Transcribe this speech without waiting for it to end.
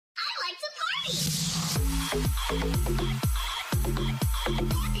like to party.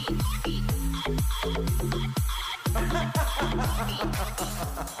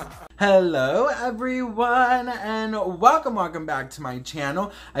 Hello everyone and welcome back to my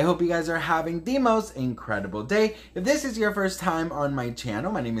channel. I hope you guys are having the most incredible day. If this is your first time on my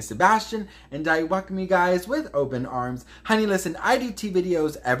channel, my name is Sebastian and I welcome you guys with open arms. Honey, listen, I do tea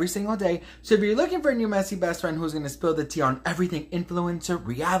videos every single day, so if you're looking for a new messy best friend who's gonna spill the tea on everything influencer,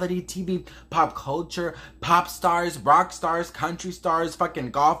 reality TV, pop culture, pop stars, rock stars, country stars,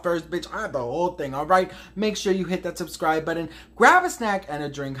 fucking golfers, bitch, I have the whole thing, alright? Make sure you hit that subscribe button, grab a snack and a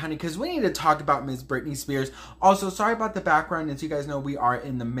drink, honey, because we need to talk about Miss Britney Spears. Also, sorry about the background. As you guys know, we are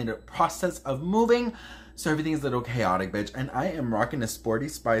in the middle process of moving, so everything is a little chaotic, bitch. And I am rocking a sporty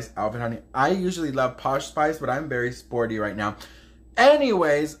spice outfit, honey. I usually love posh spice, but I'm very sporty right now.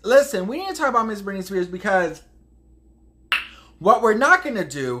 Anyways, listen, we need to talk about Miss Britney Spears because what we're not going to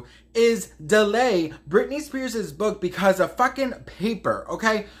do is delay Britney Spears' book because of fucking paper,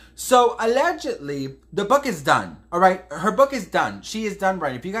 okay? So, allegedly, the book is done, all right? Her book is done. She is done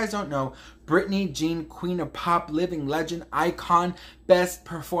writing. If you guys don't know, Britney Jean, queen of pop, living legend, icon, best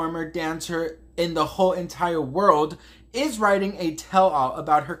performer, dancer in the whole entire world, is writing a tell-all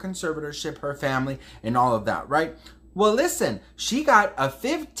about her conservatorship, her family, and all of that, right? Well, listen, she got a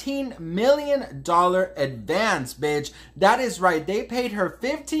 $15 million advance, bitch. That is right. They paid her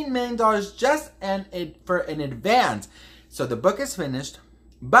 $15 million just for an advance. So the book is finished,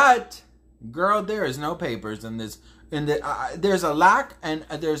 but girl, there is no papers in this. There's a lack and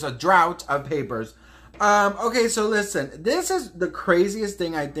there's a drought of papers. Okay, so listen, this is the craziest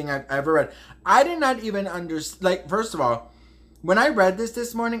thing I think I've ever read. I did not even understand. Like, first of all, when I read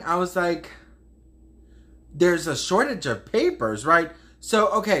this morning, I was like, there's a shortage of papers, right? So,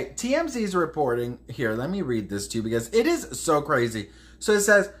 okay, TMZ is reporting here. Let me read this to you because it is so crazy. So it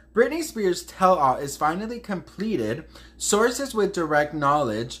says, Britney Spears' tell-all is finally completed. Sources with direct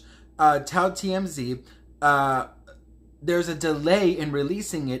knowledge tell TMZ there's a delay in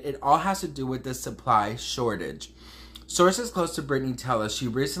releasing it. It all has to do with the supply shortage. Sources close to Britney tell us she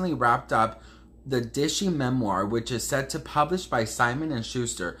recently wrapped up the Dishy memoir, which is set to publish by Simon &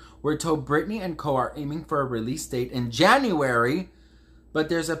 Schuster. We're told Britney and co are aiming for a release date in January, but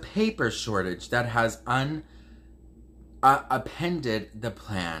there's a paper shortage that has appended the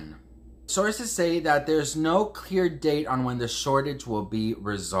plan. Sources say that there's no clear date on when the shortage will be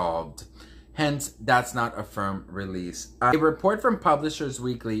resolved. Hence, that's not a firm release. A report from Publishers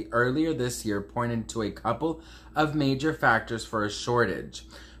Weekly earlier this year pointed to a couple of major factors for a shortage.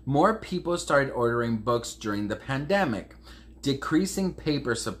 More people started ordering books during the pandemic. Decreasing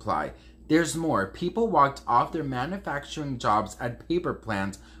paper supply. There's more. People walked off their manufacturing jobs at paper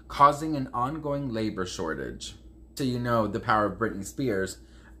plants, causing an ongoing labor shortage. So you know the power of Britney Spears.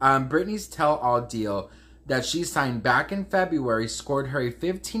 Britney's tell-all deal that she signed back in February scored her a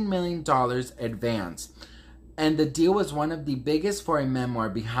 $15 million advance. And the deal was one of the biggest for a memoir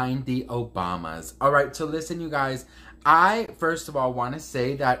behind the Obamas. All right, so listen, you guys. I, first of all, want to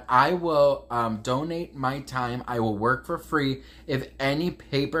say that I will donate my time. I will work for free. If any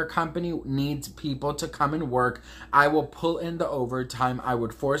paper company needs people to come and work, I will pull in the overtime. I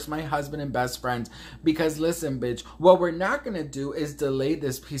would force my husband and best friends. Because listen, bitch, what we're not going to do is delay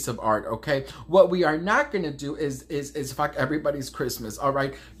this piece of art, okay? What we are not going to do is fuck everybody's Christmas, all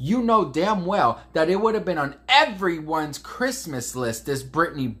right? You know damn well that it would have been on everyone's Christmas list, this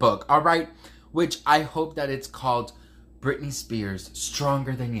Britney book, all right? Which I hope that it's called Britney Spears,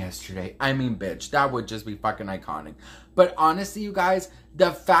 Stronger Than Yesterday. I mean, bitch, that would just be fucking iconic. But honestly, you guys, the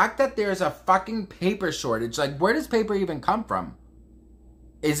fact that there's a fucking paper shortage, like, where does paper even come from?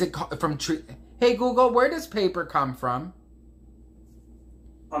 Is it from tree? Hey, Google, where does paper come from?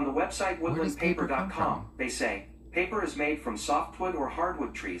 On the website woodlandpaper.com, they say, paper is made from softwood or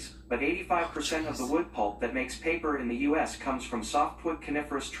hardwood trees, but 85% of the wood pulp that makes paper in the U.S. comes from softwood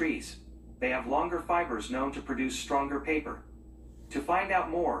coniferous trees. They have longer fibers known to produce stronger paper. To find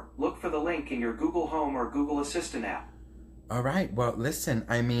out more, look for the link in your Google Home or Google Assistant app. All right. Well, listen,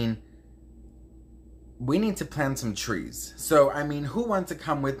 I mean, we need to plant some trees. So, I mean, who wants to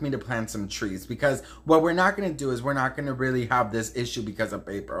come with me to plant some trees? Because what we're not going to do is we're not going to really have this issue because of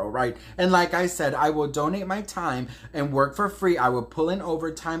paper, all right? And like I said, I will donate my time and work for free. I will pull in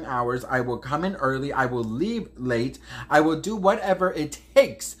overtime hours. I will come in early. I will leave late. I will do whatever it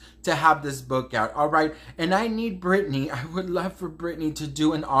takes to have this book out, all right? And I need Britney. I would love for Britney to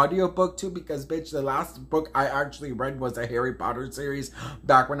do an audiobook too, because bitch, the last book I actually read was a Harry Potter series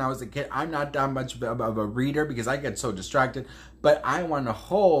back when I was a kid. I'm not that much of a reader because I get so distracted, but I want a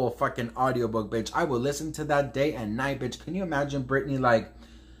whole fucking audiobook, bitch. I will listen to that day and night, bitch. Can you imagine Britney like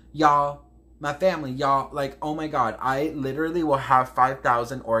y'all, my family, y'all, like, oh my God, I literally will have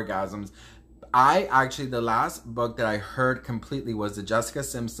 5,000 orgasms. I actually, the last book that I heard completely was the Jessica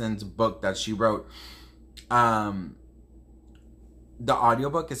Simpson's book that she wrote. The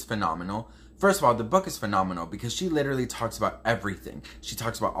audiobook is phenomenal. First of all, the book is phenomenal because she literally talks about everything. She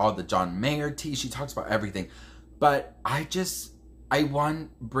talks about all the John Mayer tea. She talks about everything. But I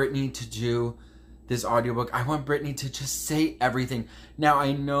want Britney to do this audiobook. I want Britney to just say everything. Now,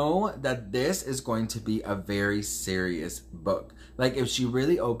 I know that this is going to be a very serious book. Like, if she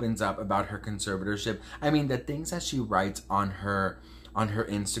really opens up about her conservatorship, I mean, the things that she writes on her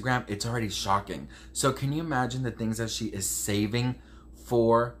Instagram, it's already shocking. So can you imagine the things that she is saving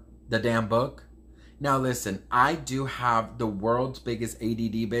for the damn book? Now listen, I do have the world's biggest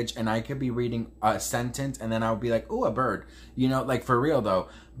ADD bitch, and I could be reading a sentence and then I would be like, oh, a bird. You know, like, for real though.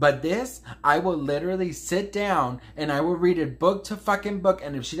 But this, I will literally sit down and I will read it book to fucking book.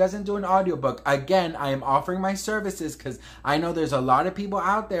 And if she doesn't do an audiobook, again, I am offering my services because I know there's a lot of people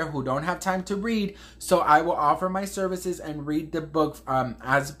out there who don't have time to read. So I will offer my services and read the book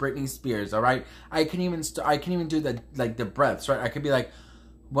as Britney Spears, all right? I can even do the breaths, right? I could be like,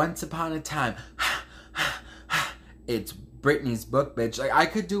 once upon a time, it's Britney's book, bitch. Like, I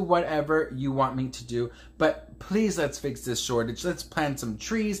could do whatever you want me to do, but please, let's fix this shortage. Let's plant some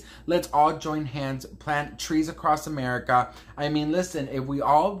trees. Let's all join hands, plant trees across America. I mean, listen, if we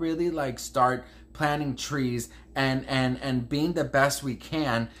all really like start planting trees and being the best we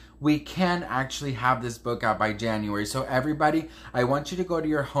can actually have this book out by January. So everybody, I want you to go to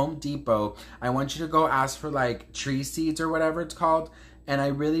your Home Depot. I want you to go ask for like tree seeds or whatever it's called. And I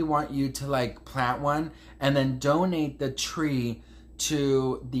really want you to like plant one and then donate the tree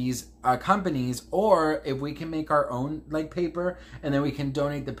to these companies, or if we can make our own like paper and then we can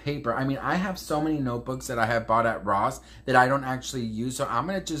donate the paper. I mean, I have so many notebooks that I have bought at Ross that I don't actually use, so I'm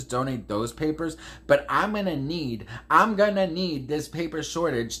gonna just donate those papers. But I'm gonna need this paper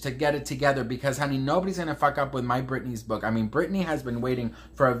shortage to get it together, because honey, nobody's gonna fuck up with my Britney's book. I mean, Britney has been waiting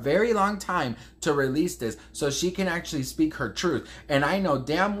for a very long time to release this so she can actually speak her truth. And I know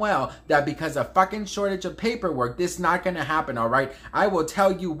damn well that because of fucking shortage of paperwork, this is not gonna happen, all right? I will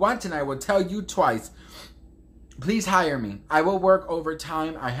tell you once and I will tell you twice. Please hire me. I will work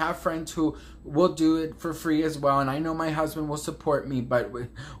overtime. I have friends who will do it for free as well, and I know my husband will support me, but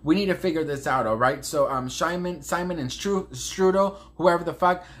we need to figure this out, all right? So Simon and Strudel, whoever the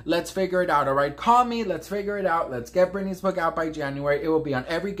fuck, let's figure it out, all right? Call me. Let's figure it out. Let's get Britney's book out by January. It will be on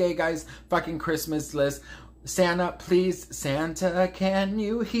every gay guy's fucking Christmas list. Santa, please. Santa, can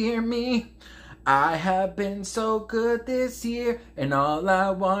you hear me? I have been so good this year, and all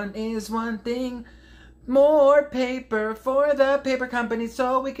I want is one thing: more paper for the paper company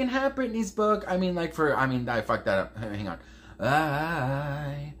so we can have Britney's book. I fucked that up. Hang on.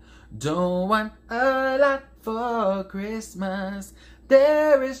 I don't want a lot for Christmas.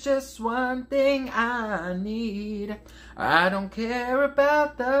 There is just one thing I need. I don't care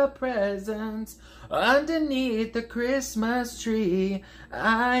about the presents underneath the Christmas tree.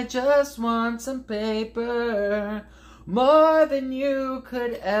 I just want some paper, more than you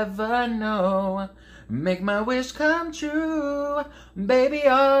could ever know. Make my wish come true. Baby,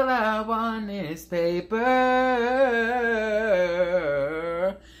 all I want is paper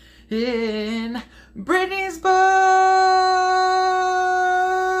in Britney's book.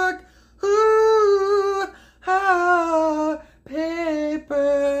 Ooh, ah,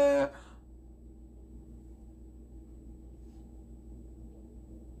 paper.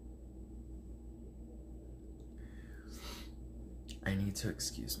 I need to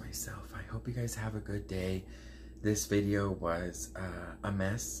excuse myself. I hope you guys have a good day. This video was a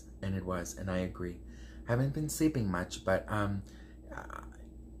mess, and it was, and I agree. I haven't been sleeping much, but all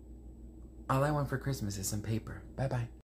I want for Christmas is some paper. Bye-bye.